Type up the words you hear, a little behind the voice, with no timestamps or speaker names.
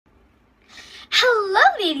Hello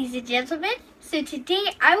ladies and gentlemen, so today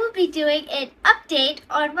I will be doing an update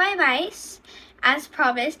on my mice as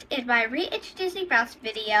promised in my reintroducing mouse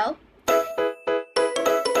video.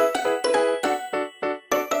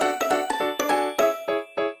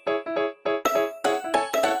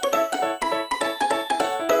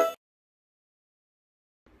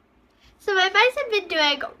 So my mice have been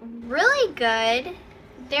doing really good.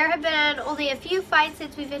 There have been only a few fights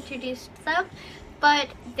since we've introduced them, but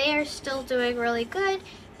they are still doing really good,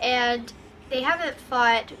 and they haven't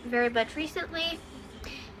fought very much recently.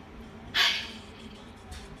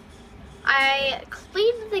 I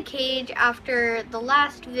cleaned the cage after the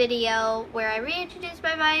last video where I reintroduced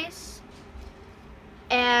my mice,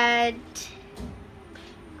 and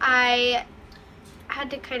I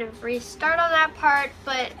had to kind of restart on that part,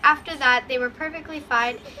 but after that they were perfectly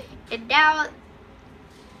fine, and now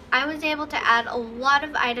I was able to add a lot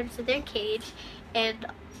of items to their cage and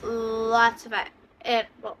lots of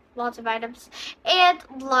items and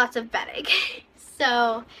lots of bedding.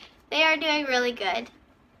 So they are doing really good.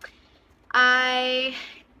 I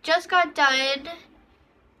just got done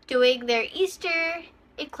doing their Easter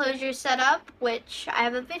enclosure setup, which I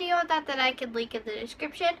have a video on that I can link in the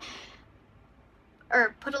description,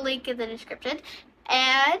 or put a link in the description,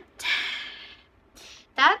 and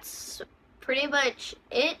that's pretty much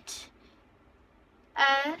it.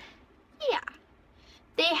 Yeah,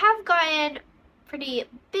 they have gotten pretty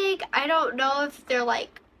big. I don't know if they're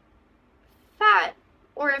like fat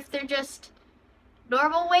or if they're just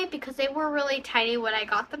normal weight, because they were really tiny when I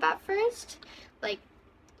got them at first, like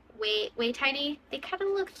way tiny. They kind of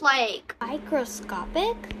looked like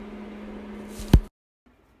microscopic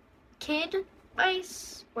kid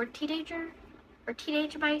mice or teenage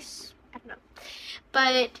mice. I don't know,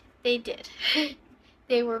 but they did.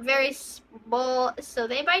 They were very small, so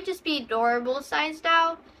they might just be normal size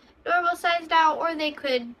now, or they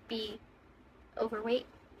could be overweight.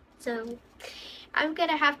 So I'm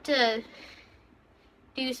gonna have to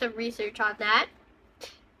do some research on that.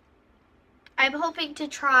 I'm hoping to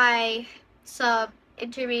try some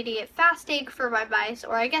intermediate fasting for my mice,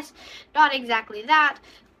 or I guess not exactly that,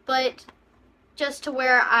 but just to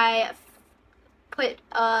where I put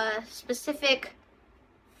a specific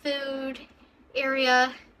food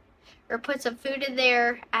area, or put some food in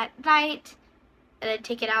there at night and then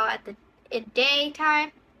take it out in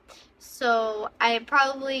daytime. So I am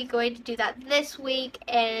probably going to do that this week,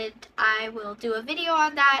 and I will do a video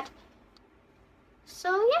on that.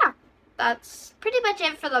 So yeah, that's pretty much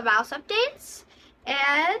it for the mouse updates.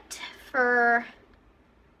 And for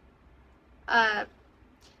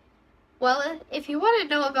well, if you want to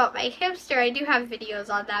know about my hamster, I do have videos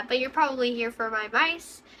on that, but you're probably here for my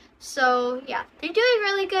mice. So yeah, they're doing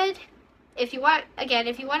really good. If you want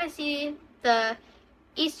to see the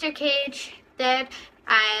Easter cage, then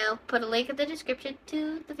I'll put a link in the description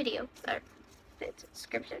to the video. Or the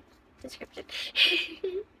description.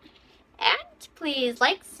 And please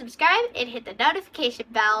like, subscribe, and hit the notification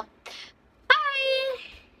bell